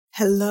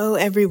Hello,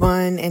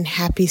 everyone, and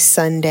happy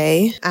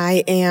Sunday.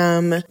 I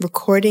am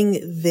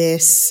recording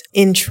this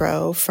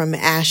intro from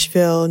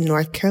Asheville,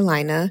 North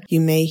Carolina.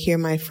 You may hear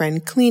my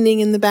friend cleaning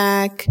in the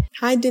back.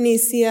 Hi,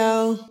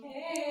 Denisio.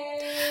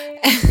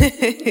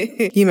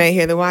 You may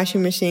hear the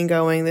washing machine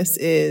going. This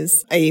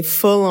is a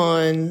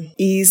full-on,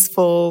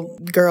 easeful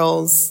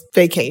girls'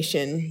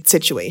 vacation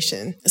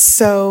situation.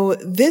 So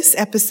this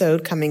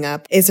episode coming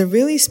up is a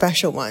really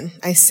special one.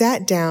 I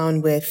sat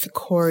down with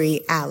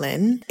Corey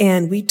Allen,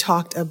 and we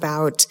talked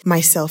about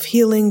my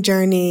self-healing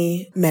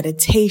journey,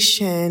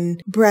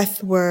 meditation,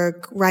 breath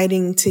work,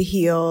 writing to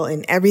heal,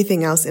 and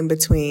everything else in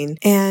between.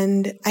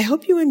 And I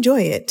hope you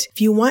enjoy it.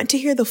 If you want to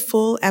hear the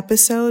full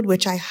episode,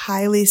 which I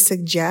highly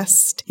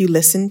suggest you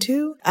listen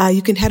to,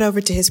 you can head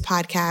over to his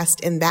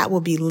podcast, and that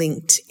will be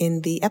linked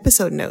in the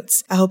episode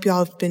notes. I hope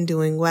y'all have been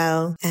doing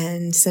well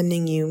and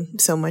sending you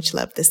so much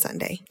love this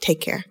Sunday.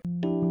 Take care.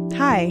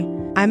 Hi,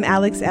 I'm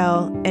Alex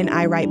L., and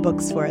I write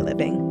books for a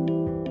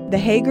living. The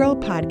Hey Girl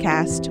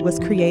podcast was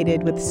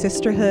created with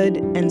sisterhood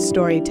and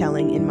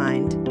storytelling in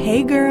mind.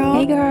 Hey girl.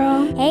 Hey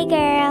girl. Hey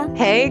girl.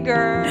 Hey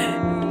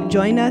girl.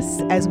 Join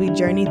us as we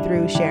journey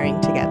through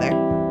sharing together.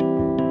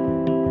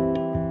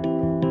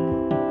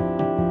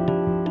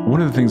 One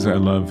of the things that I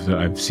love that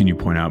I've seen you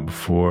point out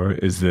before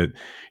is that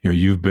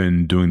you've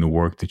been doing the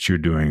work that you're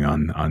doing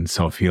on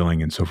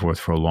self-healing and so forth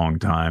for a long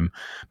time,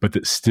 but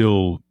that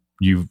still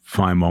you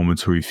find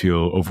moments where you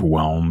feel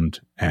overwhelmed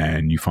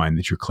and you find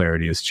that your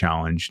clarity is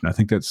challenged. And I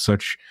think that's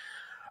such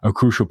a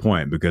crucial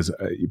point because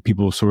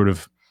people sort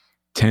of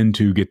tend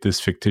to get this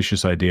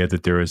fictitious idea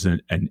that there is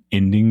an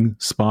ending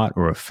spot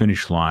or a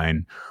finish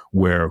line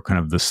where kind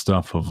of the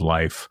stuff of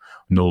life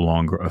no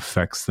longer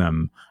affects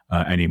them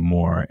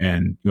anymore.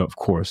 And of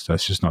course,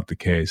 that's just not the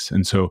case.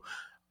 And so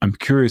I'm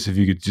curious if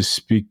you could just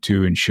speak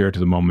to and share to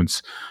the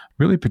moments,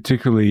 really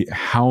particularly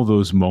how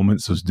those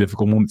moments, those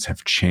difficult moments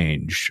have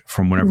changed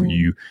from whenever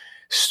you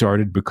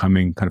started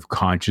becoming kind of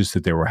conscious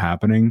that they were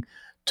happening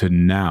to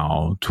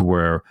now, to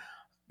where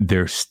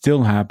they're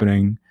still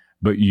happening,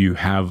 but you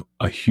have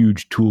a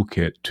huge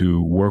toolkit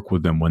to work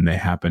with them when they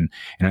happen.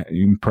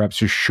 And perhaps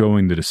just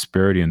showing the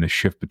disparity and the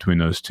shift between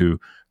those two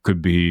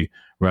could be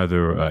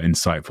rather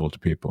insightful to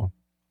people.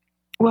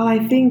 Well,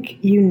 I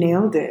think you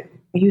nailed it.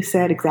 You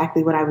said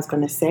exactly what I was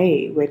going to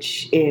say,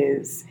 which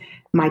is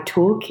my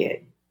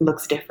toolkit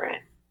looks different.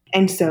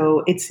 And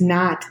so it's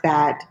not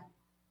that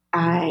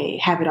I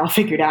have it all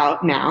figured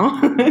out now.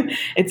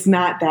 It's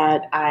not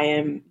that I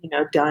am,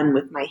 done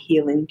with my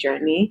healing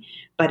journey,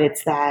 but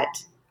it's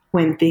that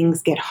when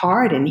things get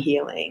hard in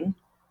healing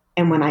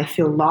and when I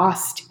feel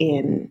lost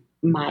in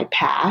my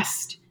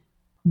past,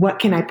 what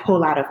can I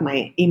pull out of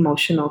my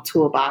emotional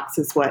toolbox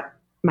is what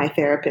my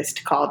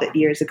therapist called it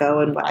years ago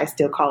and what I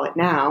still call it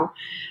now.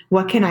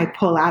 What can I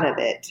pull out of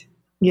it,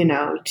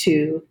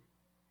 to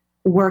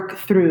work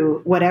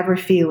through whatever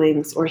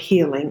feelings or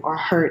healing or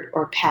hurt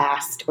or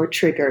past or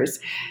triggers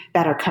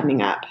that are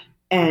coming up?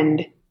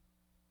 And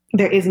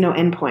there is no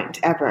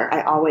endpoint ever.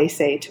 I always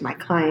say to my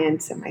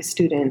clients and my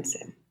students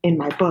and in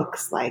my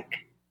books, like,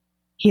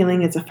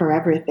 healing is a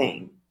forever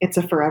thing. It's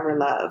a forever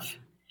love.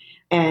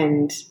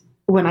 And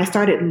when I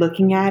started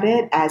looking at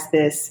it as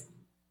this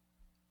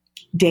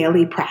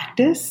daily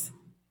practice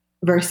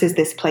versus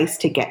this place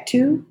to get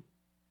to,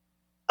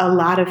 a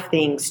lot of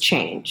things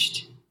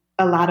changed.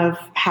 A lot of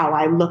how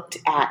I looked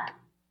at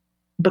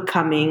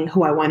becoming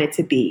who I wanted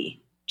to be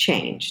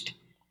changed.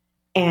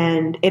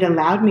 And it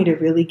allowed me to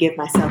really give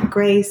myself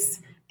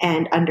grace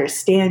and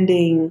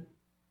understanding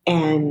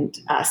and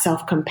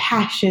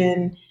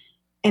self-compassion.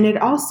 And it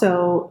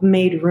also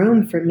made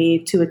room for me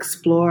to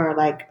explore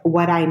like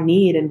what I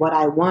need and what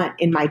I want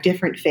in my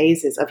different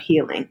phases of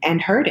healing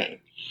and hurting.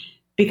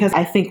 Because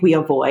I think we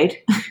avoid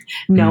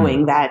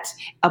knowing that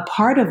a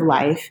part of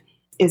life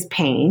is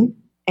pain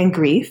and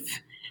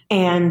grief,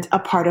 and a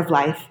part of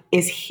life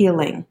is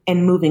healing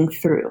and moving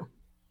through.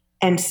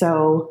 And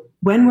so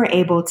when we're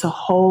able to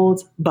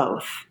hold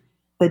both,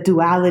 the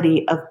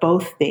duality of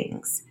both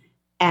things,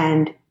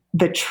 and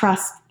the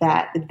trust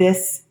that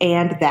this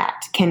and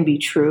that can be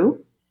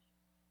true,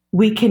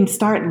 we can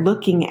start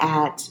looking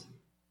at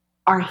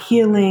our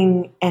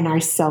healing and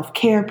our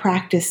self-care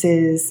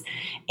practices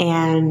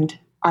and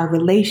our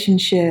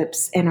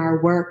relationships and our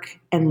work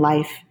and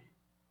life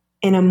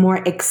in a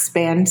more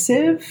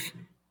expansive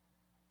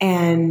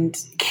and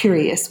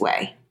curious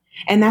way.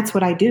 And that's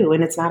what I do.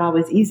 And it's not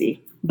always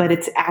easy, but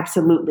it's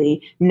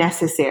absolutely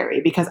necessary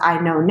because I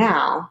know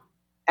now,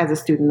 as a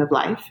student of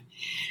life,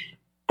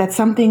 that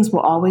some things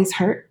will always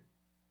hurt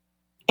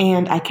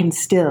and I can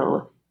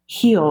still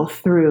heal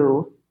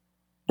through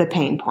the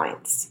pain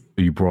points.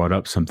 You brought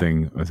up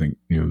something, I think,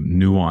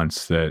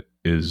 nuance that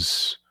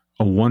is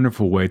a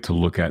wonderful way to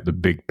look at the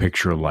big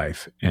picture of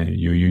life. And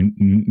you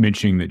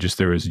mentioning that just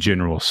there is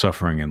general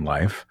suffering in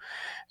life,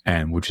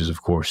 and which is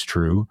of course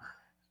true,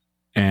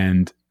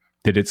 and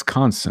that it's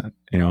constant,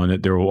 and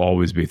that there will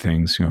always be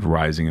things,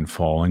 rising and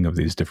falling of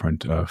these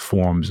different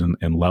forms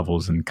and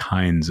levels and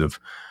kinds of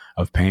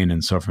pain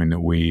and suffering that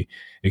we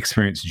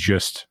experience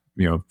just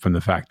from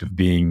the fact of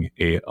being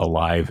a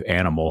live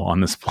animal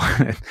on this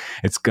planet.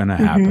 It's going to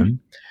Mm-hmm. happen,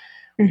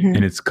 Mm-hmm.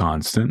 and it's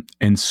constant.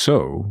 And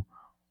so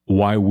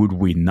why would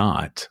we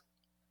not,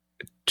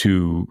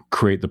 to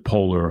create the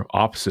polar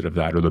opposite of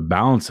that or the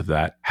balance of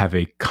that, have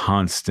a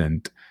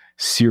constant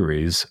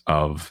series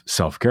of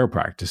self-care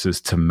practices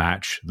to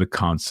match the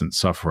constant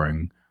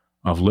suffering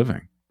of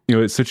living?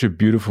 It's such a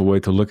beautiful way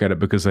to look at it,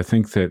 because I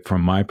think that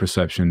from my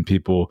perception,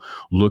 people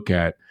look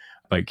at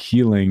like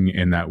healing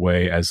in that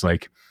way as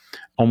like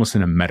almost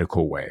in a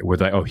medical way, where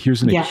like, oh,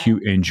 here's an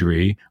acute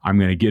injury, I'm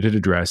going to get it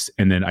addressed,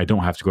 and then I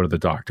don't have to go to the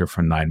doctor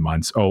for 9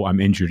 months. Oh, I'm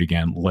injured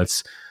again,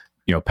 let's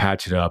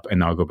patch it up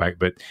and I'll go back.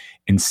 But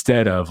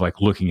instead of like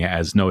looking at it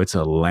as, no, it's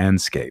a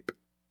landscape.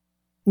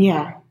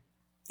 Yeah.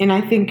 And I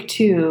think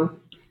too,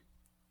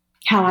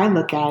 how I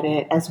look at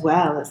it as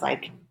well is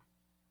like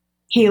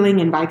healing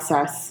invites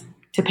us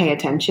to pay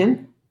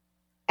attention.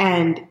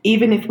 And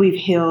even if we've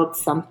healed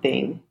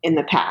something in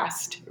the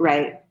past,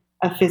 right,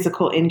 a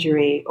physical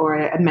injury or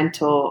a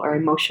mental or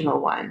emotional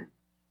one,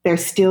 there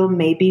still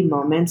may be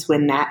moments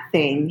when that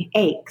thing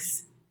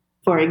aches.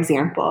 For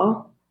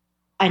example,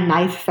 a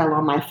knife fell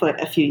on my foot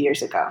a few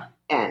years ago,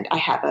 and I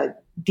have a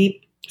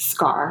deep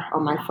scar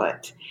on my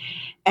foot,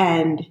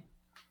 and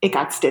it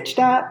got stitched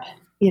up.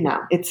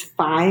 It's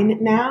fine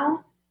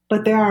now,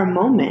 but there are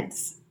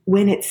moments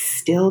when it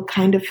still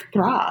kind of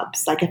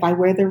throbs. Like if I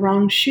wear the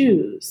wrong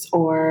shoes,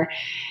 or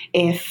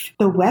if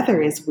the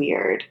weather is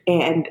weird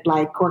and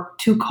or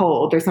too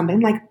cold or something,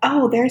 I'm like,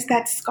 oh, there's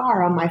that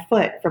scar on my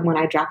foot from when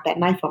I dropped that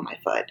knife on my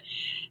foot.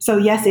 So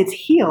yes, it's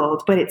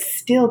healed, but it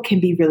still can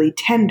be really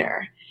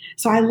tender.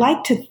 So I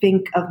like to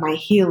think of my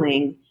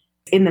healing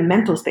in the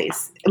mental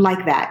space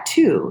like that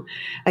too.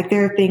 Like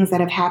there are things that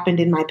have happened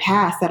in my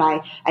past that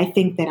I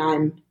think that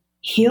I'm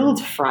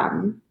healed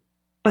from,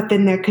 but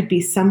then there could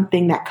be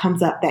something that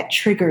comes up that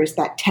triggers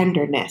that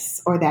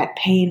tenderness or that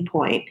pain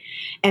point.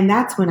 And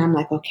that's when I'm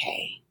like,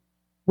 okay,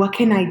 what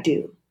can I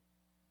do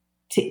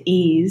to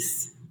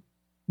ease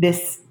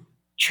this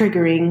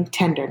triggering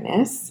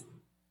tenderness?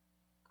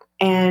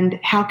 And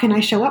how can I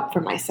show up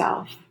for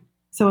myself?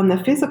 So in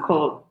the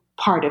physical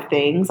part of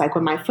things, like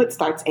when my foot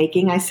starts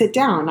aching, I sit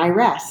down, I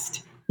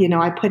rest,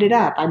 I put it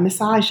up, I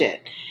massage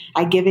it,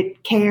 I give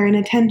it care and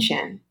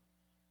attention,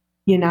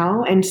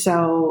 and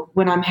so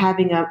when I'm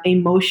having an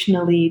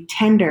emotionally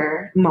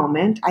tender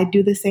moment, I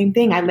do the same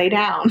thing. I lay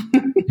down,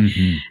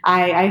 mm-hmm.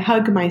 I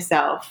hug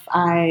myself,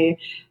 I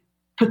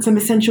put some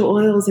essential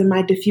oils in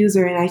my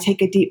diffuser and I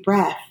take a deep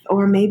breath,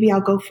 or maybe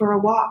I'll go for a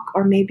walk,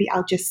 or maybe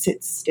I'll just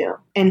sit still.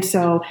 And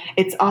so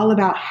it's all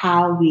about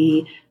how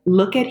we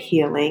look at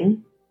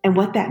healing and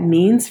what that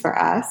means for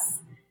us,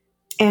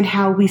 and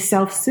how we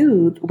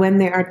self-soothe when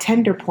there are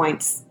tender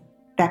points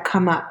that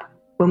come up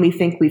when we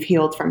think we've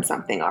healed from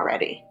something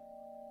already.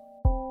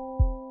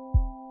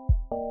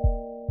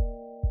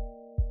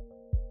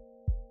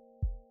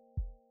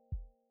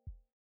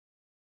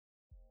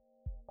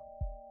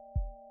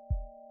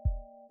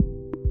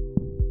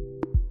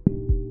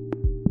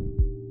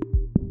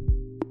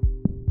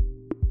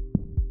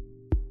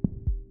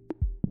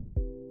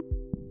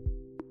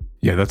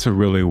 Yeah, that's a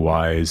really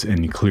wise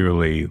and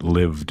clearly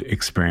lived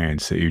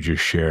experience that you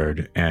just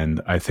shared. And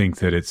I think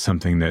that it's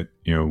something that,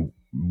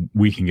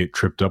 we can get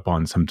tripped up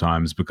on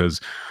sometimes,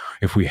 because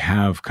if we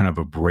have kind of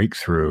a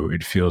breakthrough,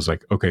 it feels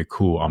like, okay,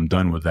 cool, I'm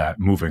done with that,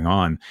 moving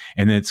on.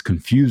 And then it's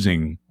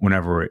confusing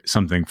whenever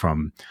something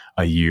from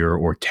a year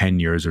or 10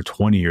 years or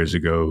 20 years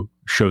ago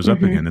shows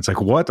up again. It's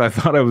like, what? I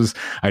thought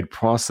I'd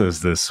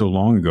processed this so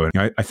long ago.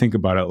 And I think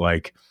about it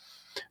like,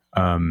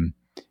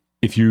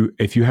 if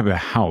you have a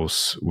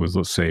house with,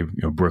 let's say,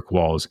 brick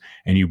walls,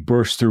 and you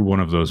burst through one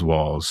of those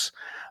walls,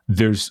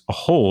 there's a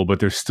hole, but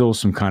there's still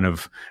some kind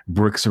of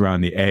bricks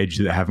around the edge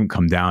that haven't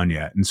come down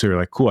yet. And so you're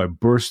like, cool, I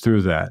burst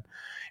through that.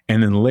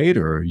 And then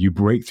later you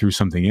break through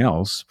something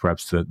else,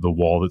 perhaps the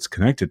wall that's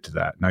connected to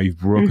that. Now you've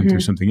broken through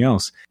something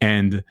else.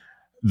 And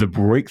the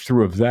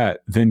breakthrough of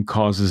that then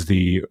causes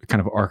the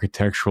kind of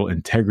architectural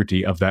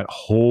integrity of that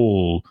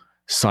whole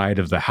side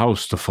of the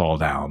house to fall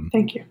down.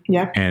 Thank you.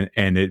 Yeah.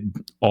 And it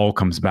all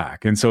comes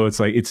back. And so it's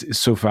like, it's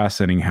so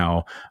fascinating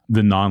how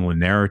the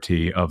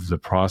nonlinearity of the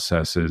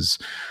processes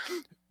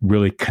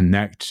really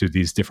connect to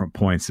these different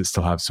points that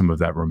still have some of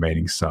that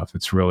remaining stuff.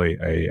 It's really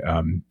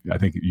I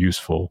think,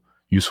 useful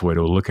way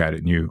to look at it,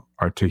 and you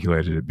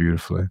articulated it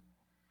beautifully.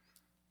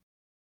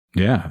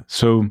 Yeah.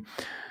 So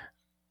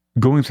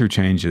going through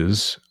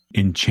changes,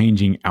 in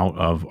changing out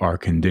of our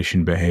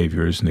conditioned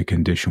behaviors and the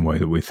conditioned way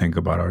that we think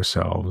about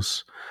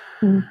ourselves,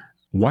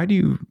 why do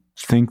you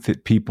think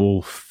that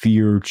people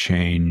fear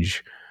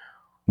change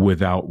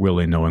without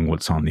really knowing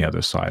what's on the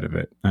other side of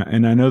it?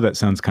 And I know that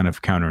sounds kind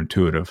of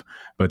counterintuitive,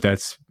 but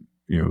that's,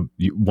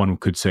 one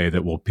could say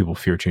that, well, people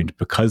fear change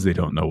because they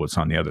don't know what's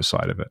on the other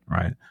side of it,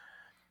 right?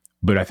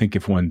 But I think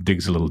if one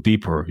digs a little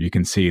deeper, you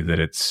can see that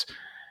it's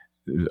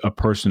a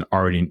person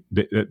already,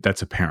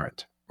 that's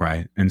apparent,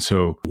 right? And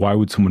so why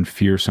would someone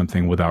fear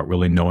something without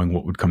really knowing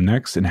what would come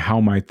next? And how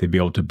might they be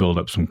able to build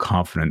up some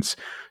confidence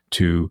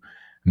to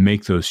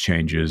make those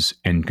changes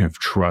and kind of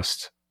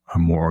trust a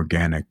more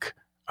organic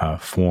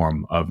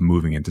form of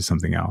moving into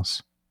something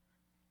else?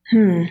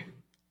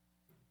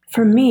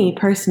 For me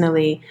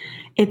personally,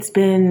 it's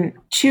been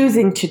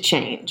choosing to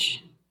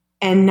change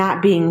and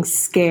not being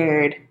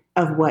scared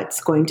of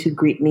what's going to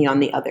greet me on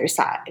the other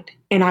side.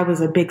 And I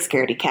was a big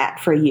scaredy cat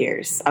for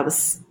years. I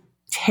was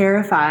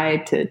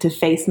terrified to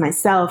face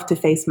myself, to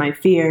face my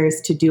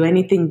fears, to do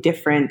anything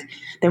different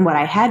than what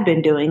I had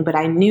been doing. But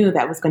I knew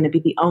that was going to be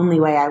the only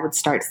way I would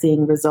start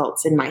seeing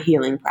results in my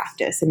healing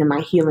practice and in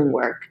my healing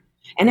work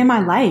and in my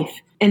life.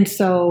 And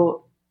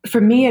so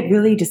for me, it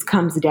really just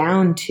comes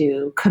down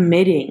to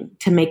committing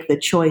to make the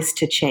choice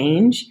to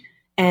change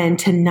and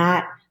to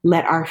not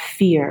let our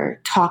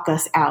fear talk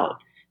us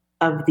out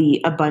of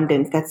the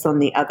abundance that's on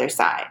the other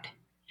side.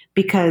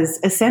 Because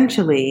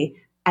essentially,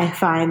 I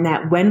find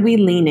that when we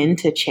lean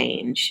into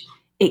change,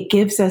 it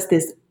gives us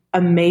this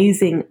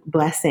amazing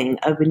blessing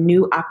of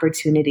new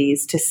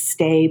opportunities to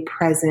stay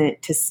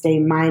present, to stay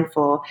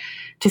mindful,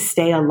 to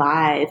stay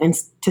alive, and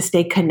to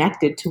stay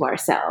connected to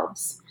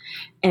ourselves.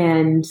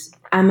 And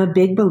I'm a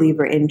big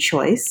believer in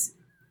choice,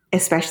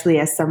 especially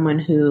as someone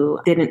who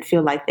didn't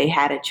feel like they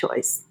had a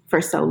choice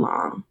for so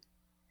long.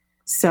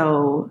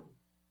 So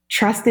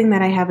trusting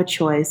that I have a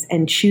choice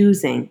and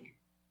choosing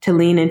to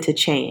lean into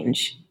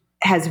change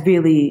has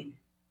really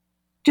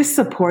just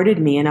supported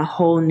me in a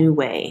whole new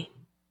way.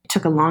 It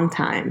took a long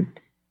time,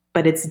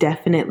 but it's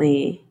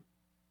definitely,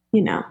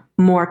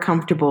 more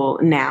comfortable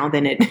now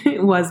than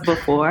it was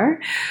before.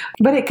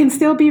 But it can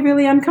still be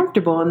really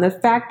uncomfortable. And the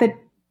fact that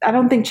I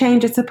don't think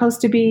change is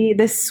supposed to be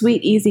this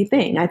sweet, easy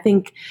thing. I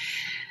think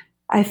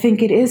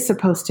it is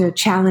supposed to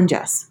challenge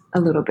us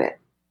a little bit.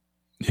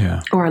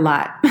 Yeah. Or a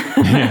lot.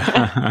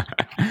 Yeah,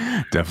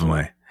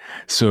 definitely.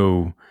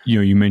 So,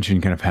 you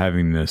mentioned kind of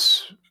having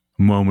this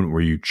moment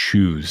where you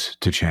choose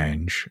to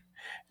change,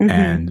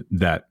 and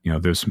that,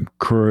 there's some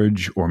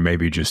courage, or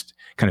maybe just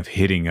kind of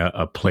hitting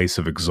a place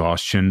of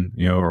exhaustion,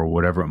 or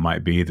whatever it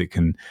might be that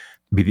can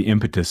be the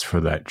impetus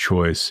for that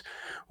choice.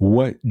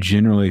 What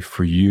generally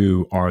for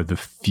you are the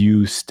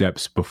few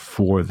steps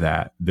before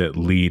that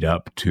lead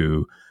up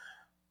to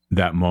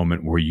that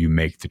moment where you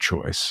make the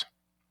choice?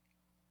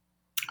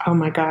 Oh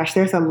my gosh,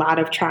 there's a lot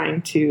of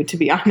trying to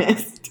be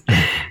honest.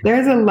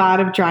 There's a lot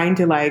of trying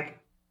to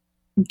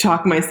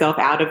talk myself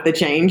out of the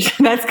change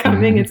that's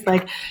coming. It's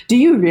like, do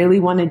you really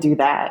want to do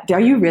that? Are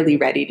you really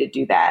ready to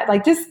do that?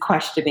 Just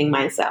questioning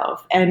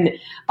myself. And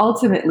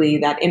ultimately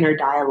that inner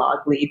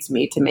dialogue leads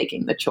me to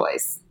making the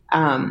choice.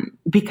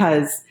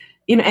 Because,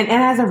 and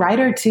as a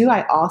writer too,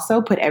 I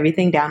also put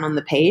everything down on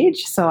the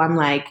page. So I'm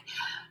like,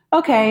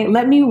 okay,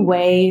 let me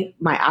weigh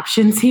my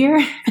options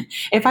here.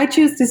 If I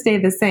choose to stay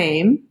the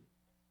same,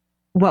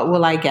 what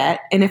will I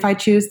get? And if I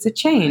choose to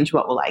change,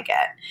 what will I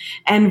get?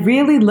 And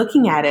really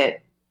looking at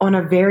it on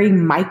a very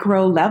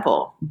micro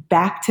level,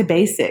 back to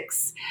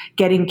basics,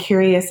 getting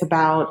curious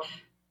about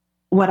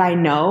what I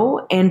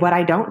know and what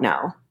I don't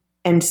know.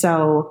 And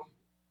so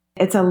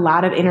it's a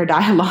lot of inner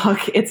dialogue.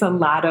 It's a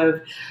lot of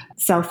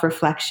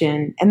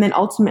self-reflection, and then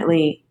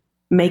ultimately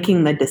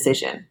making the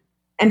decision.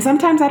 And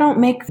sometimes I don't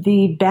make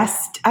the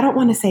best, I don't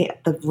want to say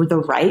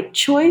the right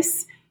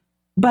choice,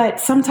 but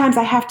sometimes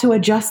I have to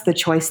adjust the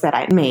choice that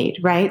I made,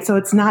 right? So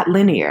it's not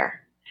linear.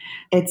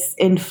 It's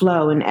in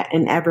flow and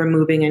ever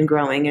moving and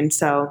growing. And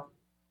so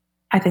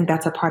I think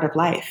that's a part of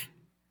life,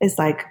 is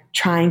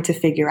trying to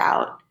figure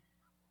out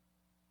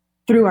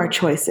through our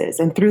choices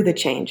and through the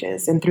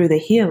changes and through the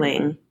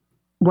healing,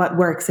 what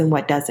works and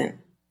what doesn't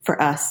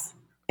for us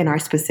in our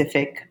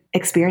specific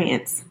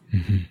experience.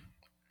 Mm-hmm.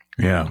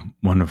 Yeah,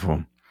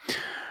 wonderful.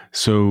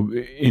 So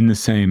in the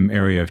same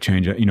area of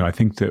change, I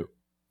think that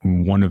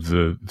one of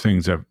the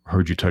things I've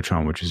heard you touch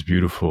on, which is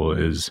beautiful,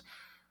 is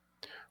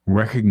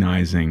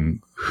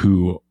recognizing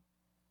who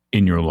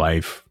in your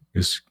life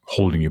is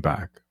holding you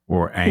back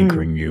or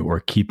anchoring you or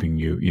keeping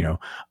you,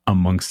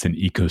 amongst an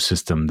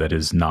ecosystem that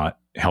is not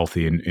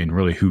healthy in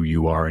really who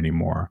you are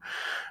anymore,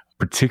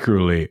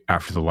 particularly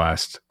after the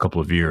last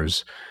couple of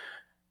years.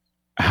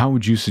 How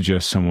would you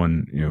suggest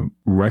someone,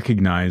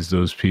 recognize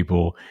those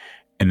people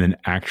and then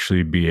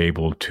actually be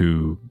able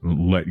to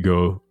let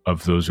go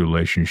of those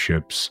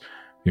relationships,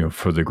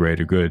 for the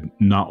greater good,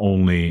 not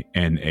only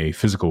in a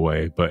physical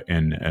way, but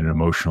in an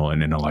emotional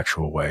and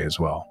intellectual way as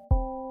well?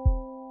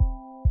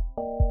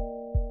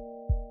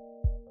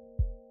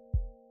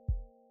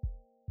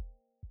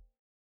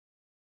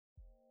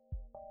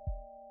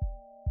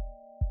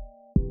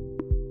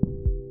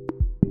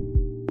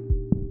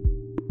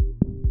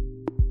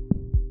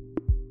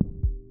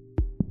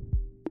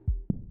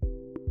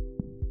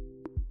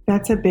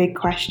 That's a big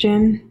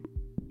question,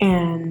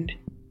 and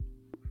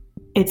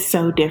it's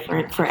so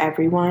different for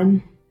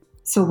everyone.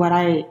 So what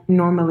I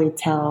normally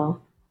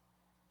tell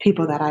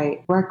people that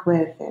I work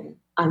with and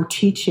I'm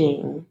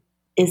teaching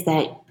is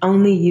that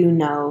only you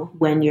know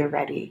when you're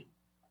ready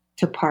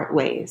to part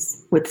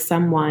ways with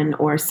someone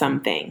or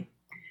something.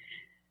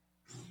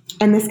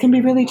 And this can be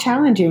really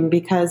challenging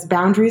because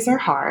boundaries are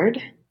hard.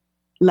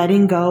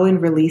 Letting go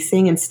and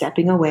releasing and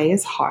stepping away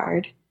is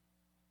hard.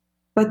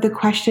 But the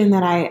question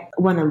that I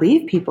want to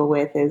leave people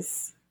with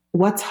is,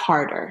 what's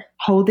harder,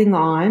 holding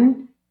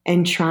on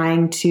and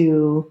trying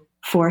to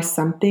force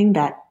something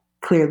that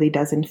clearly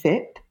doesn't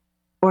fit,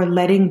 or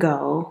letting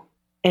go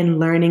and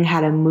learning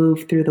how to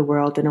move through the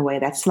world in a way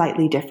that's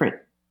slightly different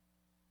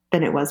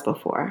than it was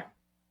before.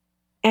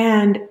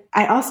 And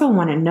I also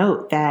want to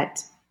note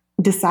that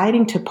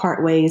deciding to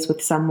part ways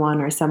with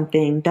someone or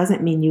something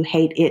doesn't mean you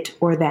hate it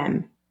or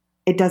them.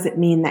 It doesn't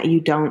mean that you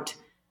don't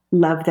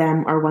love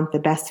them or want the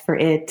best for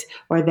it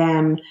or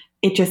them.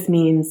 It just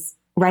means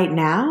right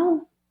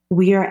now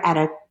we are at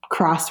a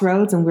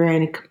crossroads and we're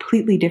in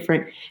completely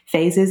different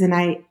phases. And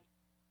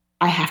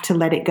I have to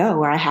let it go,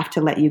 or I have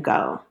to let you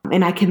go.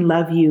 And I can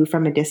love you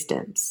from a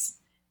distance,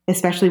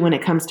 especially when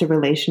it comes to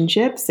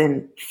relationships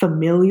and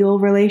familial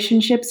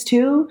relationships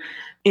too.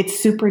 It's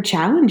super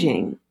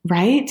challenging,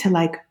 right? To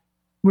like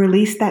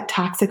release that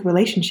toxic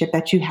relationship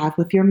that you have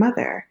with your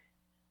mother,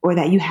 or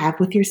that you have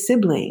with your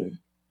sibling,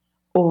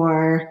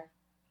 or,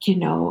 you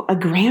know, a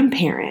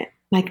grandparent.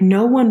 Like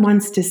no one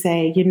wants to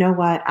say, you know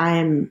what,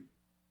 I'm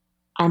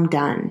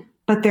done.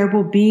 But there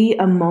will be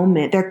a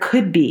moment, there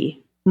could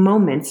be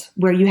moments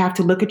where you have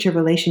to look at your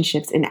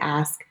relationships and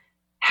ask,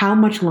 how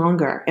much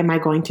longer am I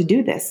going to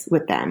do this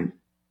with them?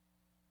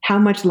 How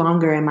much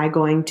longer am I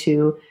going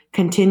to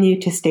continue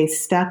to stay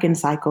stuck in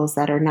cycles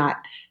that are not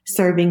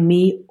serving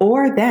me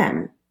or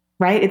them,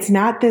 right? It's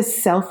not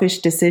this selfish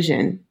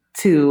decision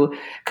to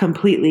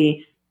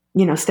completely,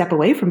 you know, step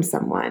away from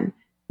someone.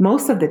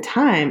 Most of the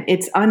time,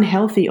 it's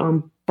unhealthy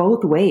on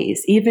both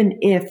ways, even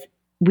if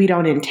we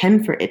don't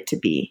intend for it to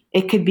be.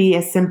 It could be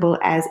as simple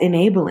as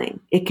enabling.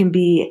 It can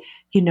be,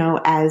 you know,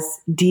 as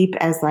deep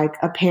as like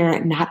a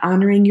parent not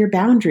honoring your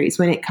boundaries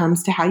when it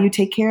comes to how you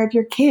take care of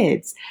your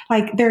kids.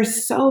 Like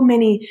there's so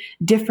many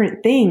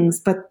different things,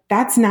 but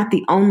that's not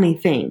the only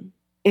thing.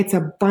 It's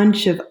a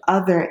bunch of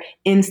other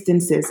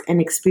instances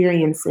and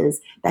experiences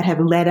that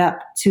have led up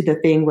to the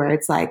thing where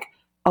it's like,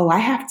 oh, I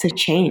have to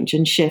change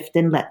and shift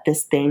and let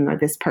this thing or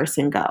this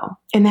person go.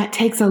 And that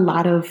takes a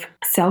lot of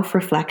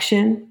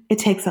self-reflection. It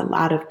takes a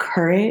lot of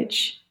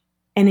courage,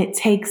 and it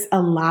takes a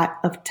lot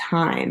of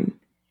time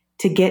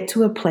to get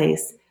to a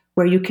place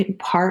where you can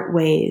part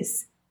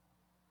ways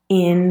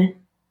in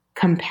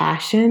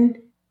compassion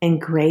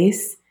and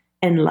grace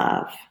and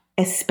love,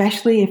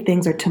 especially if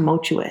things are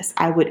tumultuous.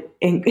 I would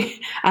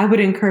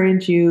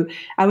encourage you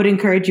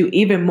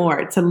even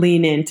more to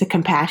lean into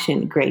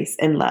compassion, grace,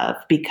 and love,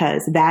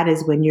 because that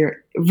is when you're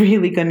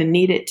really going to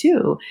need it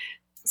too.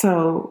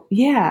 So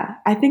yeah,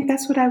 I think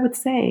that's what I would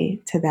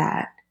say to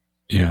that.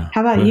 Yeah.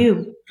 How about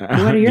you?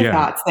 What are your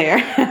thoughts there?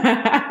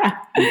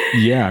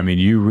 Yeah, I mean,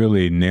 you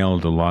really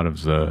nailed a lot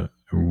of the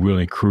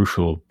really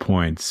crucial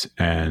points.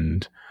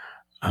 And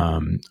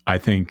I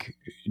think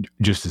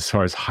just as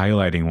far as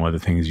highlighting one of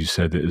the things you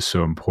said that is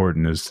so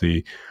important is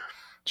the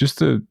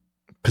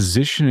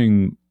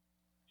positioning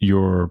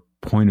your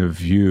point of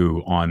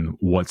view on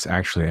what's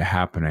actually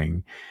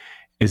happening,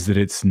 is that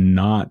it's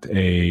not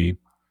a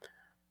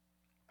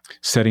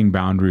setting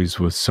boundaries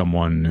with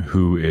someone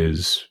who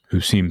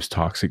seems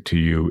toxic to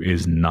you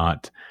is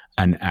not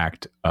an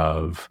act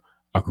of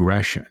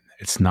aggression.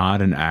 It's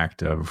not an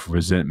act of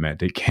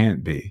resentment. It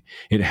can't be.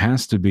 It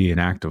has to be an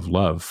act of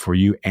love for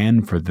you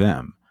and for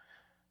them,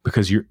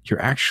 because you're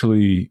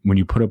actually, when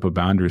you put up a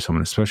boundary with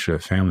someone, especially a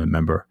family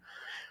member,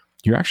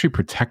 you're actually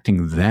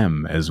protecting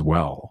them as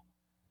well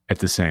at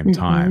the same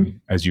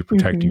time as you're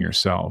protecting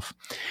yourself.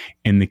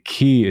 And the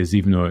key is,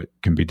 even though it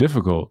can be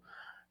difficult,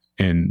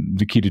 and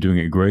the key to doing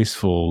it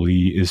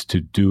gracefully is to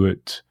do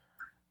it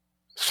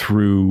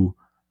through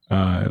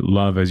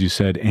love, as you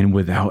said, and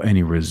without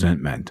any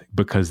resentment.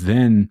 Because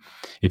then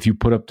if you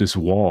put up this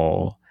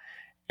wall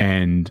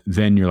and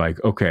then you're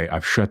like, okay,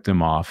 I've shut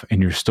them off,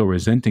 and you're still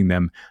resenting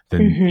them,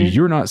 then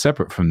you're not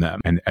separate from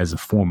them. And as a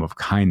form of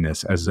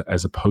kindness,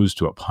 as opposed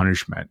to a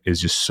punishment,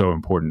 is just so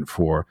important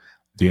for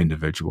the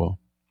individual.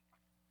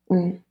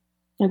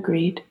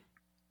 Agreed.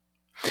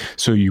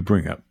 So you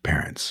bring up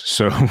parents.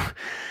 So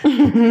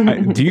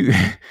do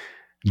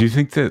you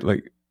think that,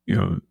 like, you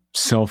know,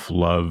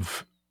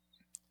 self-love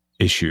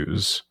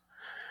issues,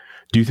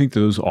 do you think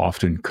those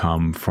often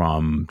come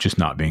from just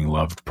not being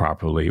loved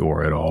properly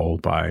or at all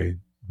by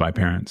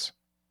parents?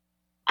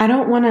 I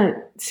don't want to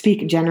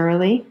speak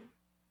generally,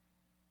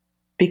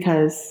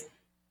 because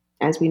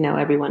as we know,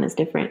 everyone is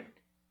different.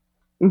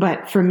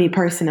 But for me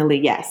personally,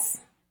 yes,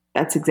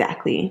 that's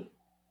exactly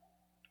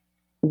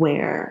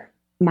where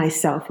my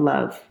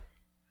self-love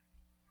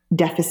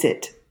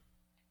deficit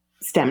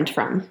stemmed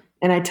from.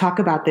 And I talk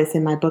about this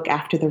in my book,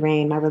 After the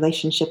Rain, my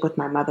relationship with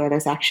my mother.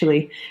 There's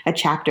actually a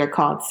chapter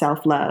called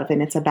Self-Love,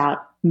 and it's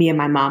about me and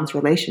my mom's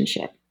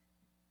relationship.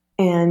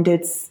 And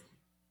it's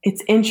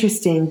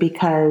interesting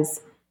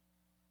because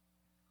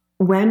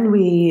when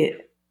we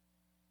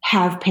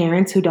have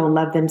parents who don't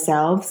love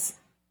themselves,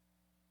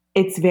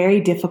 it's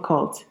very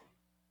difficult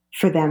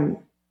for them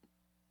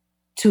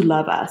to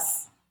love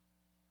us.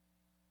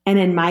 And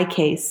in my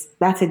case,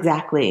 that's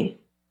exactly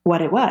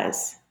what it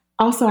was.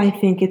 Also, I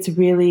think it's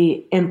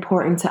really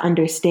important to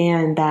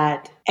understand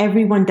that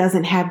everyone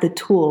doesn't have the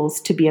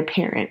tools to be a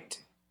parent.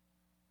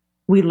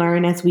 We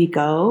learn as we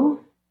go,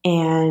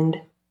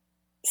 and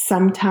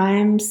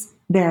sometimes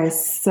there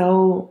is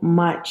so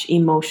much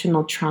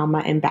emotional trauma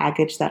and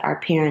baggage that our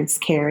parents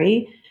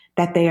carry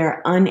that they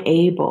are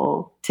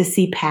unable to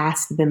see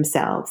past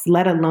themselves,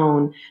 let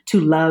alone to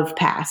love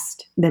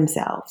past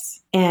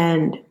themselves.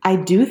 And I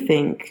do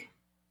think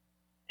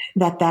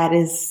that that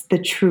is the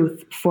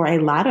truth for a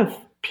lot of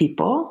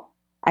people.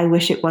 I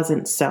wish it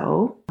wasn't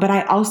so. But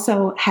I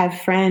also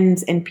have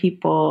friends and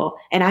people,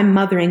 and I'm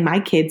mothering my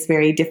kids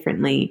very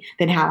differently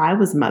than how I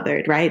was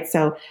mothered, right?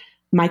 So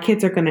my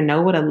kids are going to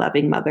know what a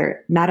loving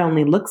mother not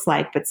only looks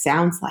like, but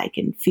sounds like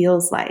and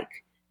feels like.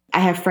 I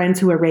have friends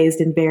who are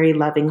raised in very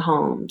loving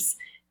homes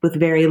with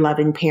very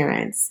loving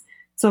parents.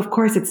 So of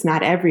course, it's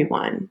not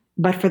everyone.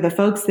 But for the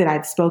folks that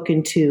I've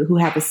spoken to who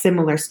have a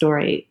similar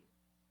story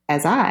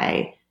as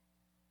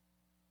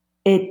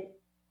it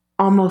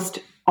almost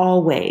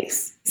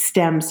always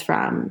stems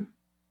from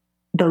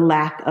the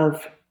lack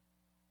of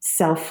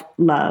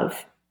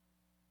self-love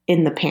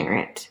in the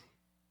parent.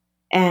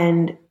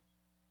 And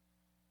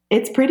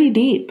it's pretty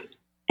deep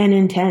and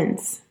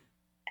intense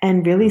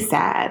and really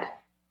sad.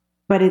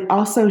 But it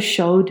also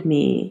showed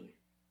me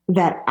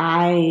that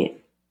I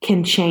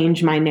can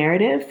change my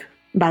narrative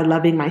by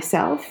loving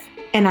myself,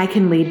 and I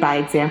can lead by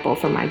example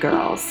for my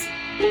girls.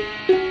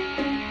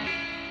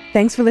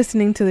 Thanks for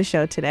listening to the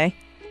show today.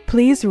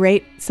 Please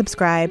rate,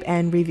 subscribe,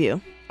 and review.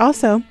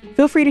 Also,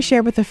 feel free to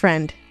share with a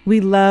friend.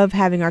 We love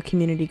having our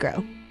community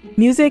grow.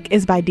 Music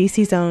is by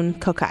DC's own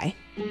Kokai.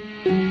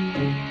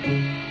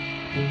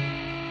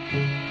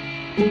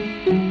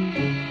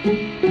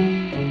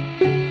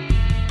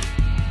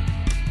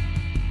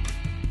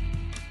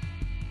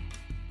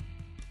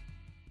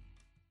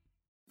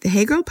 The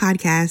Hey Girl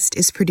podcast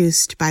is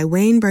produced by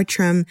Wayne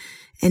Bertram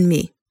and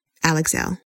me, Alex Elle.